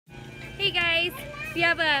Hey guys, we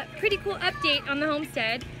have a pretty cool update on the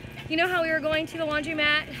homestead. You know how we were going to the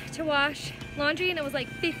laundromat to wash laundry and it was like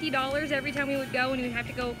 $50 every time we would go and we'd have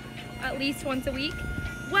to go at least once a week?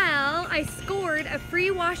 Well, I scored a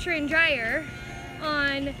free washer and dryer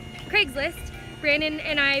on Craigslist. Brandon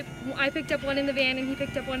and I picked up one in the van and he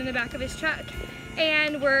picked up one in the back of his truck.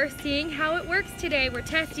 And we're seeing how it works today. We're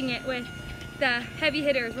testing it with the heavy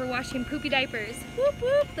hitters. We're washing poopy diapers. Whoop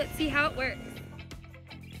whoop, let's see how it works.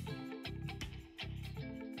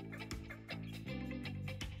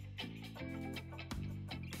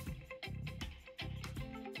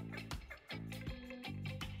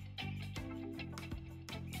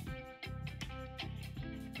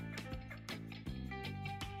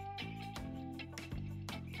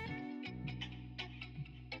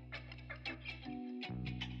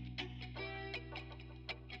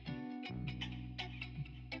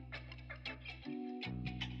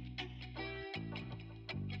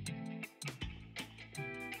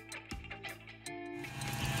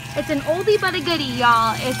 It's an oldie but a goodie,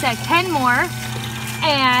 y'all. It's a Kenmore,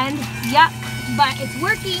 and yuck, but it's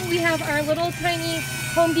working. We have our little tiny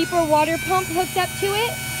Home Depot water pump hooked up to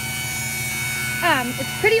it. It's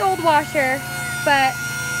a pretty old washer, but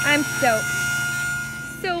I'm stoked.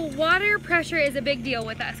 So water pressure is a big deal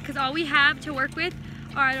with us because all we have to work with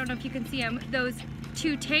are, I don't know if you can see them, those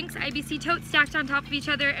two tanks, IBC totes stacked on top of each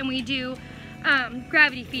other, and we do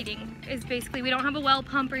gravity feeding. Is basically, we don't have a well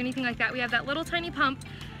pump or anything like that. We have that little tiny pump.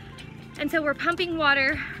 And so we're pumping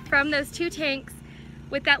water from those two tanks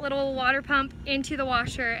with that little water pump into the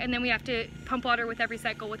washer, and then we have to pump water with every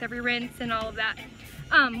cycle, with every rinse and all of that,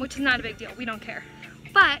 which is not a big deal. We don't care.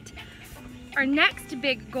 But our next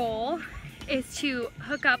big goal is to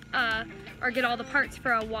hook up or get all the parts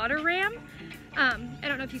for a water ram. I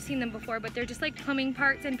don't know if you've seen them before, but they're just like plumbing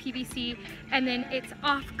parts and PVC, and then it's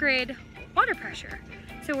off-grid water pressure.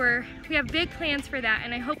 So we have big plans for that,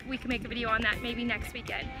 and I hope we can make a video on that maybe next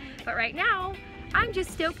weekend. But right now, I'm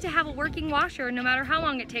just stoked to have a working washer no matter how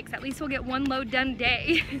long it takes. At least we'll get one load done a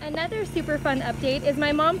day. Another super fun update is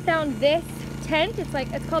my mom found this tent.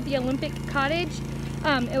 It's called the Olympic Cottage.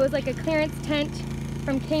 It was like a clearance tent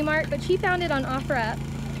from Kmart, but she found it on OfferUp,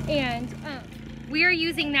 and we are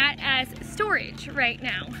using that as storage right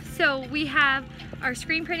now. So we have our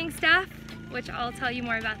screen printing stuff, which I'll tell you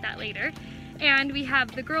more about that later. And we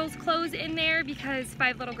have the girls' clothes in there because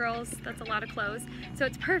 5 little girls, that's a lot of clothes. So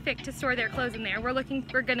it's perfect to store their clothes in there.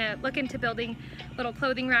 We're gonna look into building little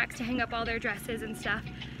clothing racks to hang up all their dresses and stuff.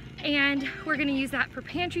 And we're gonna use that for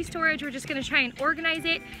pantry storage. We're just gonna try and organize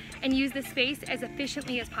it and use the space as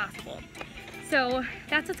efficiently as possible. So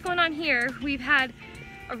that's what's going on here. We've had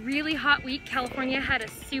a really hot week. California had a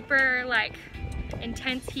super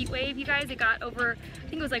intense heat wave, you guys. It got over, I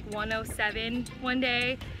think it was like 107 one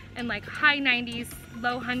day, and like high 90s,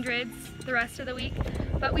 low hundreds the rest of the week.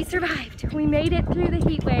 But we survived. We made it through the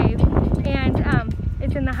heat wave, and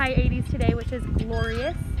it's in the high 80s today, which is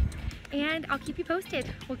glorious. And I'll keep you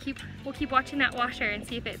posted. We'll keep watching that washer and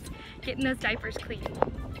see if it's getting those diapers clean.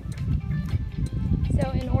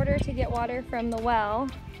 So in order to get water from the well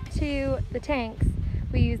to the tanks,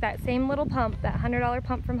 we use that same little pump, that $100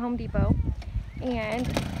 pump from Home Depot. And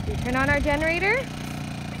we turn on our generator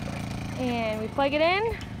and we plug it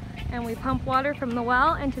in and we pump water from the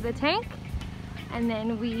well into the tank, and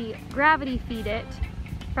then we gravity feed it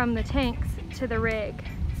from the tanks to the rig.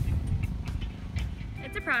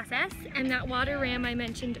 It's a process, and that water ram I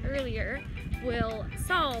mentioned earlier will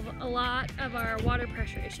solve a lot of our water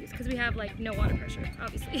pressure issues because we have like no water pressure,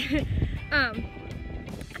 obviously.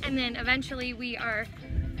 And then eventually we are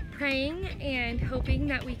praying and hoping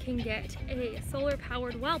that we can get a solar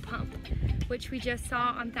powered well pump, which we just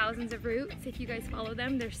saw on Thousands of Roots. If you guys follow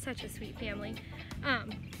them, they're such a sweet family.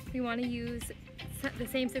 We want to use the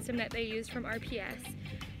same system that they used from RPS.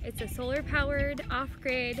 It's a solar powered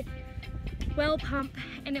off-grid well pump,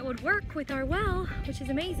 and it would work with our well, which is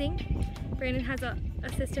amazing. Brandon has a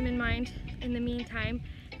system in mind in the meantime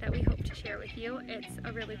that we hope to share with you. It's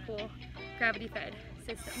a really cool gravity fed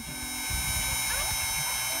system.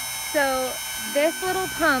 So this little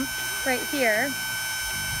pump right here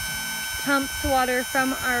pumps water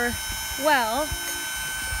from our well,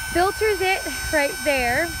 filters it right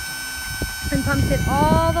there, and pumps it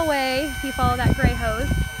all the way, if you follow that gray hose,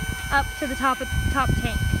 up to the top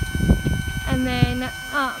tank. And then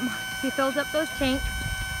he fills up those tanks,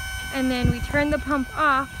 and then we turn the pump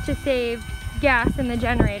off to save gas in the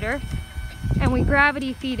generator, and we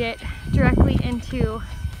gravity feed it directly into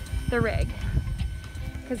the rig.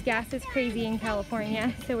 Because gas is crazy in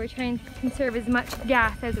California, so we're trying to conserve as much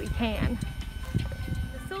gas as we can.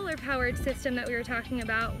 The solar powered system that we were talking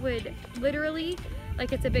about would literally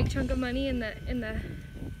like it's a big chunk of money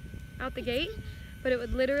out the gate, but it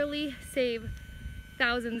would literally save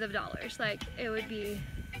thousands of dollars. Like it would be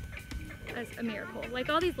as a miracle. Like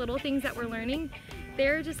all these little things that we're learning,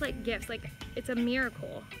 they're just like gifts. Like it's a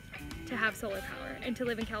miracle to have solar power and to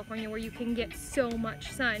live in California where you can get so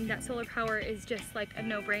much sun that solar power is just like a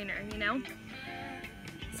no-brainer, you know?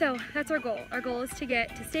 So that's our goal. Our goal is to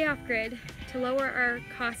stay off grid, to lower our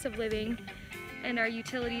cost of living and our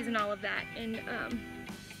utilities and all of that, and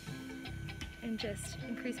just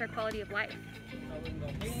increase our quality of life.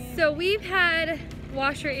 So we've had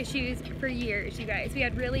washer issues for years, you guys. We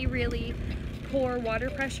had really, really poor water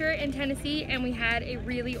pressure in Tennessee, and we had a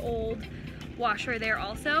really old washer there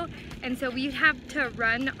also, and so we have to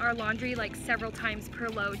run our laundry like several times per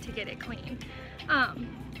load to get it clean.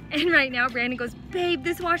 And right now Brandon goes, babe,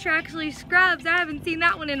 this washer actually scrubs. I haven't seen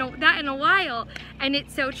that in a while. And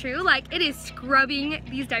it's so true. Like it is scrubbing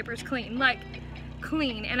these diapers clean, like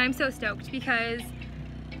clean. And I'm so stoked because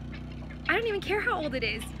I don't even care how old it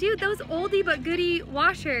is. Dude, those oldie but goodie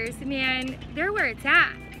washers, man, they're where it's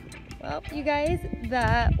at. Well, you guys,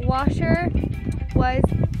 the washer was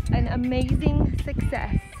an amazing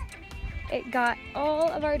success. It got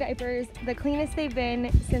all of our diapers the cleanest they've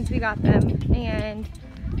been since we got them, and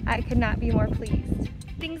I could not be more pleased.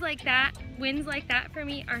 Things like that, wins like that for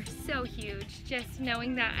me are so huge. Just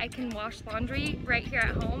knowing that I can wash laundry right here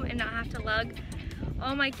at home and not have to lug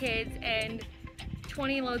all my kids and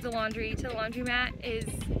 20 loads of laundry to the laundromat is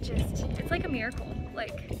just, it's like a miracle,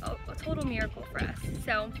 like a total miracle for us.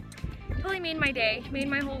 So totally made my day, made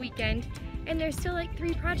my whole weekend. And there's still like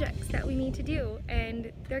 3 projects that we need to do,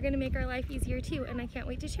 and they're gonna make our life easier too, and I can't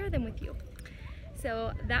wait to share them with you.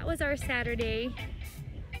 So that was our Saturday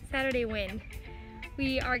win.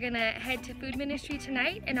 We are gonna head to food ministry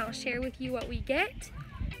tonight, and I'll share with you what we get,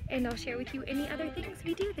 and I'll share with you any other things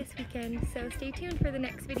we do this weekend. So stay tuned for the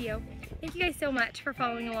next video. Thank you guys so much for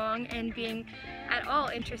following along and being at all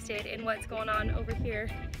interested in what's going on over here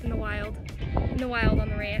in the wild on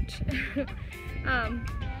the ranch.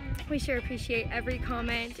 We sure appreciate every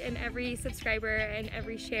comment and every subscriber and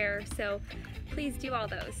every share, so please do all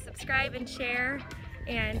those. Subscribe and share,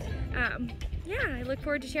 and yeah, I look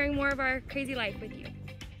forward to sharing more of our crazy life with you.